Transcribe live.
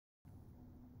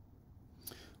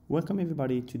Welcome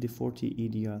everybody to the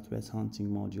FortiEDR Threat Hunting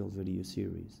module video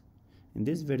series. In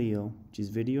this video, which is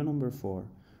video number 4,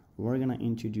 we're going to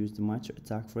introduce the Mitre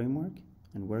attack framework,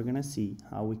 and we're going to see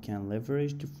how we can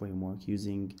leverage the framework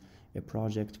using a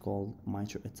project called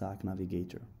Mitre Attack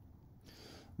Navigator.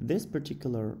 This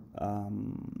particular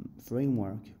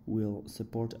framework will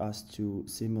support us to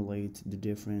simulate the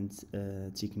different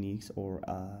techniques or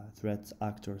threat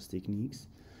actors techniques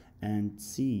and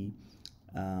see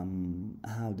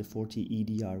how the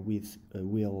FortiEDR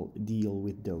will deal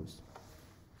with those.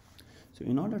 So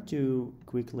in order to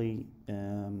quickly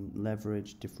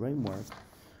leverage the framework,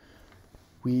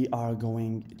 we are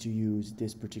going to use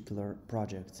this particular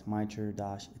project,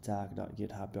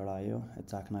 mitre-attack.github.io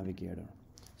attack navigator.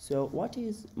 So what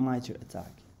is Mitre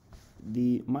attack?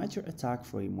 The Mitre attack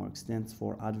framework stands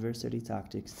for adversary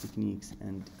tactics, techniques,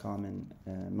 and common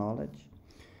knowledge.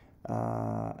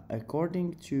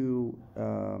 According to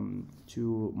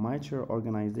Mitre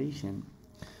organization,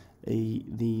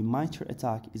 the Mitre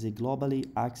attack is a globally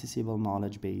accessible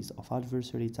knowledge base of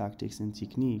adversary tactics and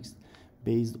techniques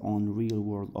based on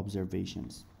real-world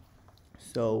observations.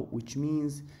 So, which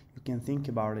means you can think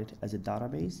about it as a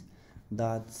database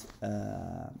that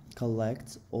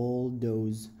collects all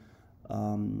those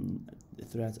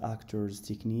threat actors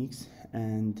techniques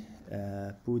and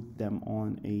put them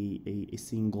on a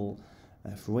single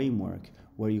framework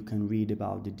where you can read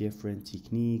about the different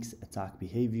techniques, attack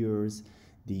behaviors,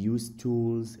 the used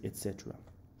tools, etc.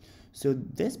 So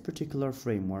this particular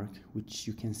framework, which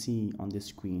you can see on the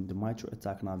screen, the Mitre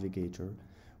Attack Navigator,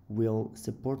 will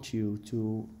support you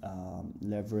to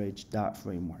leverage that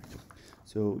framework.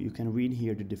 So you can read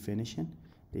here the definition.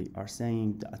 They are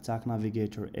saying the Attack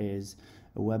Navigator is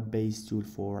a web-based tool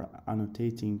for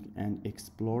annotating and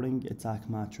exploring attack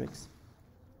matrices.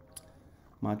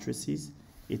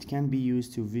 It can be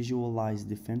used to visualize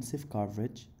defensive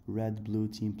coverage, red-blue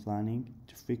team planning,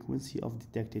 the frequency of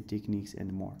detected techniques,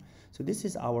 and more. So this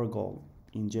is our goal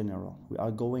in general. We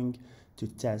are going to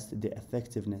test the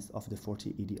effectiveness of the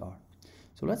FortiEDR.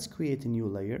 So let's create a new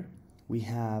layer. We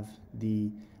have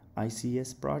the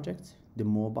ICS project, the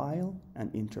mobile,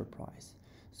 and enterprise.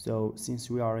 So since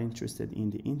we are interested in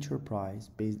the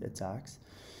enterprise-based attacks,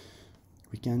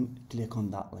 we can click on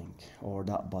that link or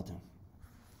that button.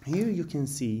 Here you can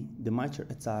see the Mitre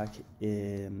attack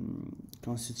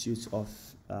constitutes of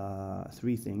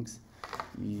 3 things.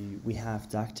 We have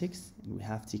tactics, we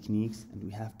have techniques, and we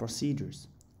have procedures.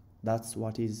 That's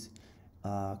what is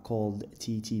called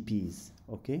TTPs.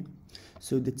 Okay,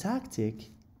 so the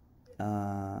tactic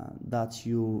that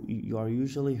you are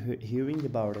usually hearing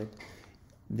about it,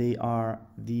 they are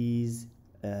these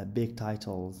big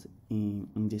titles in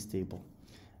this table: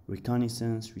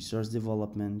 reconnaissance, resource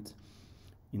development,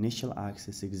 initial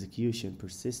access, execution,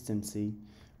 persistency,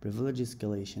 privilege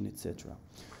escalation, etc.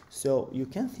 So you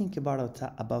can think about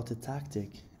a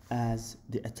tactic as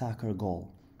the attacker goal.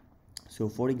 So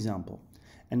for example,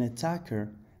 an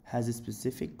attacker has a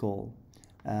specific goal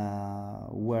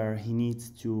where he needs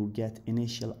to get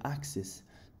initial access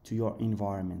to your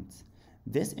environment.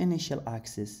 This initial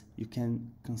access, you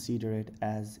can consider it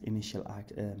as initial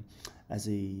as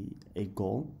a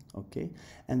goal, okay?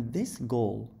 And this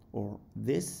goal or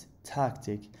this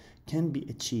tactic can be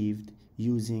achieved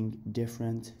using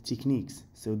different techniques.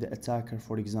 So the attacker,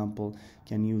 for example,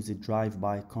 can use a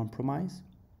drive-by compromise.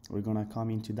 We're gonna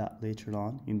come into that later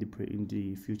on in the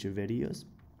future videos.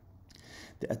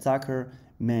 The attacker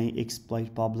may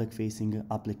exploit public-facing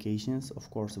applications, of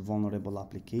course, vulnerable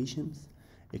applications,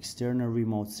 external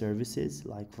remote services,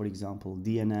 like for example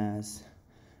DNS,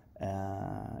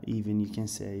 even you can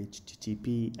say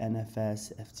HTTP,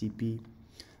 NFS, FTP,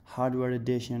 hardware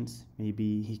additions.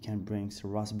 Maybe he can bring a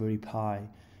Raspberry Pi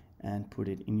and put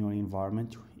it in your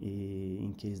environment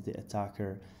in case the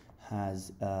attacker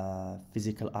has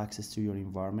physical access to your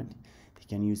environment. He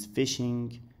can use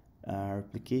phishing,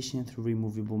 replication through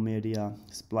removable media,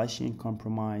 splashing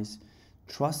compromise,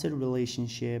 trusted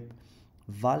relationship,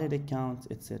 valid accounts,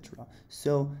 etc.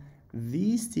 So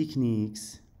these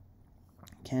techniques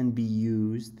can be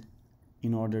used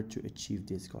in order to achieve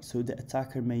this goal. So the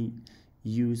attacker may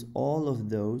use all of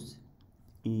those,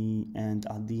 and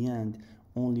at the end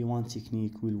only one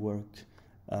technique will work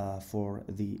for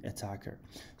the attacker.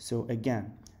 So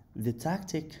again, the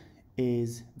tactic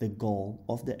is the goal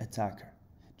of the attacker.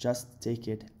 Just take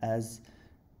it as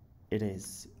it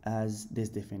is, as this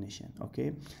definition,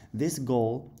 okay? This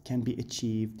goal can be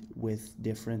achieved with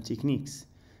different techniques.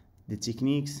 The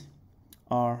techniques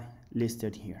are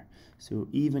listed here. So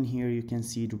even here you can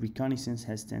see the reconnaissance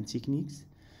has 10 techniques,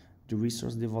 the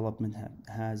resource development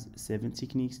has 7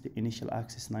 techniques, the initial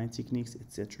access 9 techniques,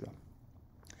 etc.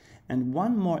 And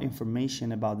one more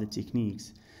information about the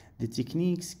techniques. The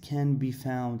techniques can be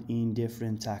found in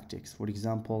different tactics. For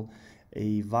example,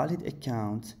 a valid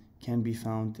account can be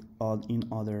found in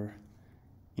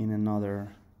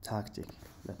another tactic.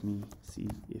 Let me see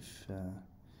if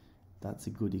that's a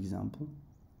good example.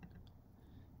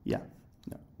 Yeah,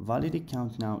 no. Valid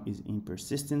account now is in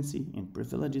persistency, in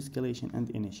privilege escalation, and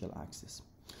initial access.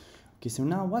 Okay, so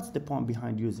now what's the point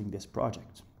behind using this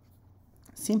project?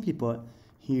 Simply put,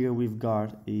 here we've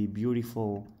got a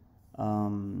beautiful,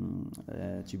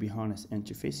 to be honest,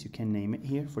 interface. You can name it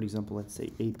here. For example, let's say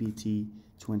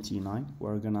APT29.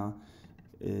 We're gonna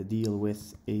deal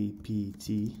with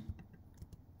APT,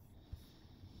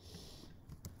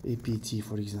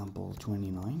 for example,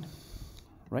 29,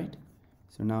 right?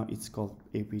 So now it's called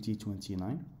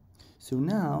APT29. So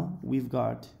now we've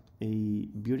got a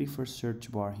beautiful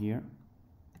search bar here.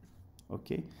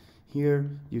 Okay,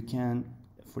 here you can,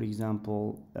 for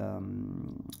example,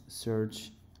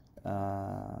 search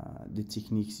the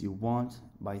techniques you want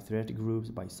by threat groups,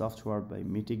 by software, by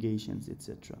mitigations,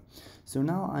 etc. So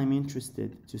now I'm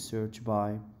interested to search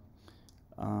by,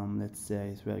 let's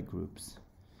say, threat groups.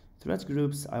 Threat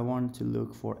groups, I want to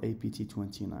look for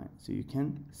APT29. So you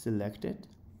can select it,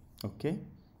 okay?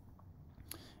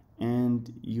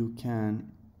 And you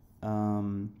can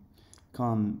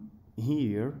come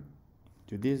here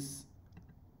to this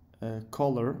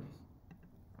color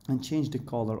and change the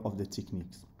color of the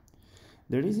techniques.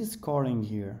 There is a scoring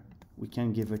here. We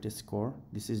can give it a score.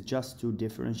 This is just to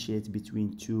differentiate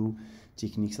between two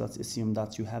techniques. Let's assume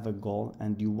that you have a goal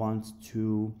and you want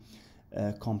to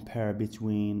compare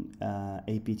between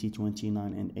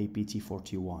APT29 and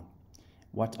APT41.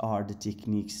 What are the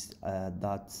techniques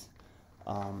that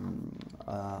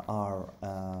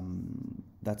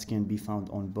can be found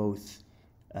on both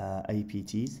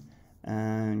APTs,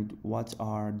 and what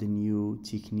are the new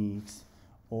techniques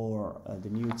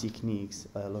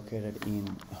located in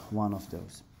one of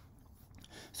those.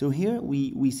 So here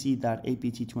we see that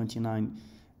APT29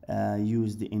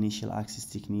 used the initial access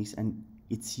techniques, and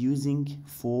it's using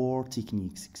 4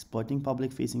 techniques: exploiting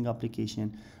public facing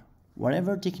application.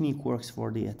 Whatever technique works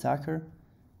for the attacker,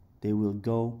 they will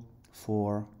go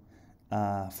for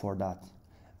that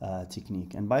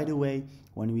technique. And by the way,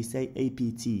 when we say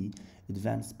APT,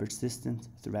 advanced persistent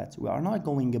threat, we are not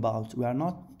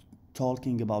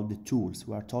talking about the tools.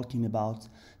 We are talking about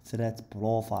threat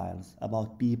profiles,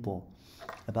 about people,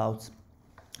 about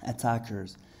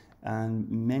attackers. And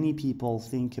many people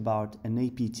think about an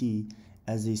APT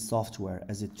as a software,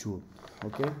 as a tool.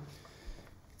 Okay,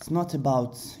 it's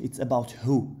about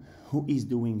who is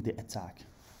doing the attack.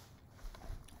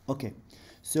 Okay,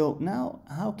 so now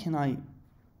how can I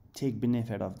take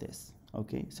benefit of this?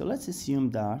 Okay, so let's assume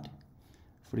that,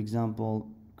 for example,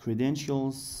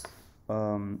 credentials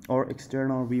or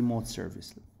external remote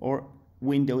service or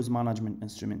Windows management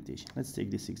instrumentation. Let's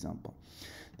take this example.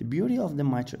 The beauty of the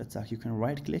Mitre attack, you can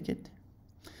right click it,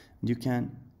 you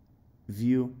can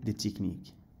view the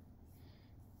technique.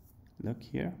 Look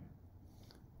here,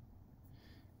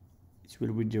 it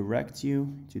will redirect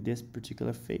you to this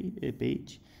particular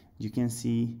page. You can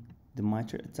see the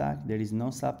Mitre attack. There is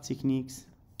no sub techniques,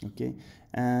 okay,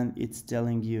 and it's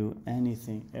telling you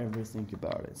everything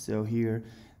about it. So here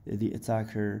the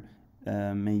attacker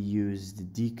may use the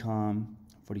DCOM.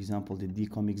 For example, the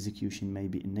DCOM execution may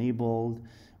be enabled,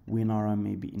 WinRM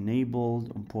may be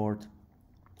enabled on port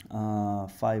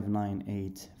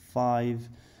 5985.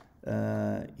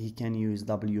 He can use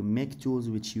WMIC tools,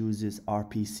 which uses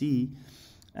RPC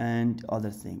and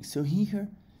other things. So here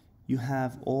you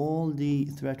have all the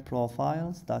threat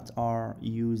profiles that are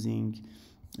using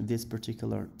this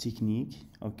particular technique,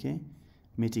 okay,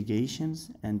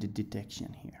 mitigations, and the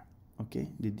detection here, okay,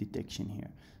 the detection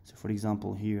here. So for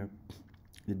example, here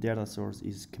the data source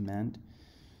is command.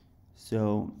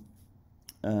 So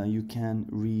you can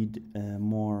read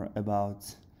more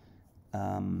about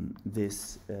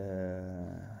this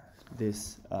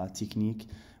technique.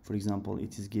 For example,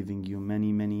 it is giving you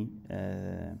many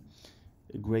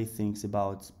great things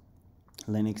about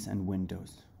Linux and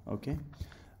Windows. Okay,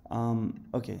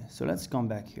 okay, so let's come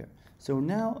back here. So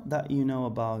now that you know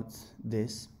about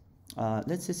this,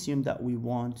 let's assume that we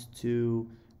want to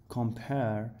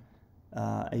compare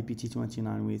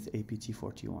APT29 with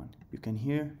APT41. You can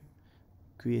here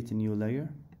create a new layer,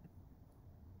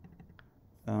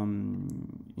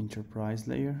 enterprise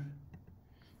layer.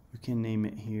 You can name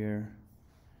it here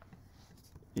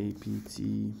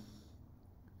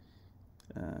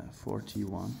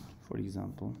APT41, for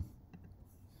example.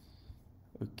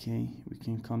 Okay, we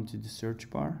can come to the search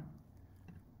bar.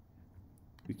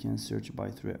 We can search by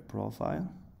threat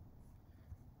profile.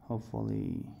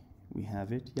 Hopefully we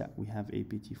have it. Yeah, we have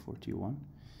APT41.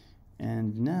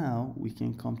 And now we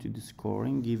can come to the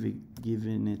scoring,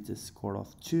 giving it a score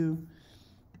of 2,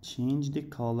 change the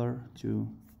color to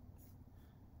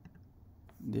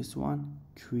this one,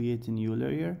 create a new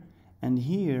layer, and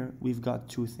here we've got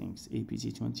two things,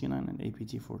 APT29 and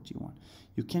APT41.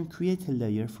 You can create a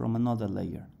layer from another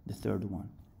layer, the third one.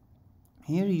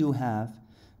 Here you have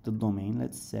the domain,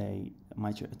 let's say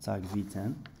Mitre attack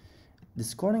v10. The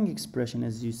scoring expression,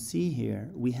 as you see here,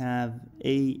 we have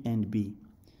A and B.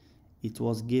 It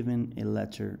was given a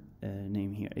letter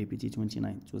name here,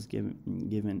 APT29. It was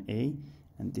given A,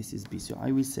 and this is B. So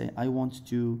I will say I want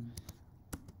to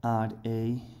add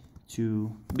A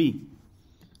to B.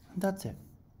 And that's it.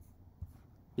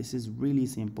 This is really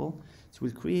simple. It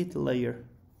will create a layer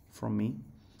from me,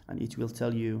 and it will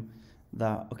tell you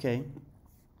that, okay,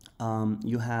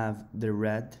 you have the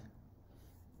red,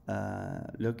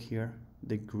 look here,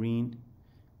 the green,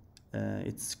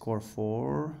 it's score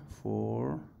 4,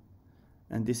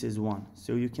 and this is 1.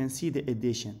 So you can see the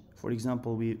addition. For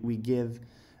example, we give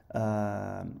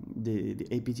the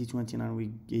APT29,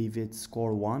 we gave it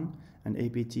score 1, and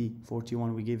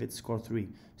APT41 we gave it score 3.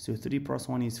 So 3 plus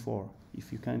 1 is 4.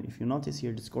 If you notice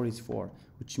here, the score is 4,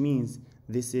 which means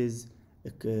this is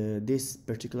this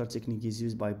particular technique is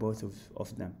used by both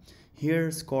of them. Here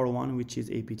score 1, which is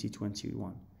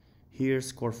APT21. Here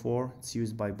score 4, it's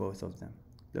used by both of them.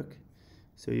 Look,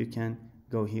 so you can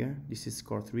go here. This is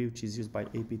score 3, which is used by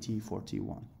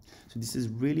APT41. So this is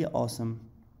really awesome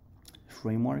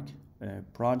framework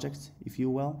project, if you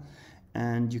will,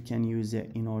 and you can use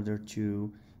it in order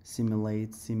to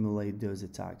simulate those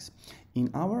attacks.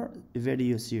 In our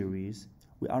video series,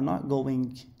 we are not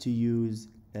going to use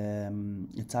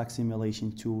attack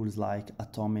simulation tools like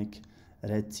Atomic,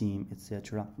 Red Team,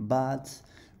 etc., but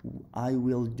I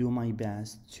will do my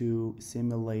best to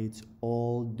simulate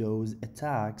all those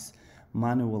attacks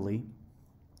manually,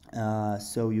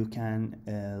 so you can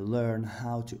learn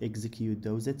how to execute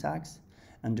those attacks,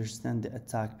 understand the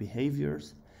attack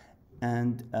behaviors,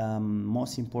 and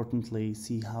most importantly,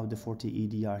 see how the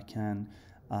FortiEDR can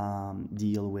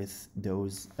deal with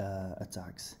those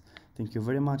attacks. Thank you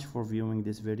very much for viewing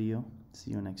this video.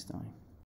 See you next time.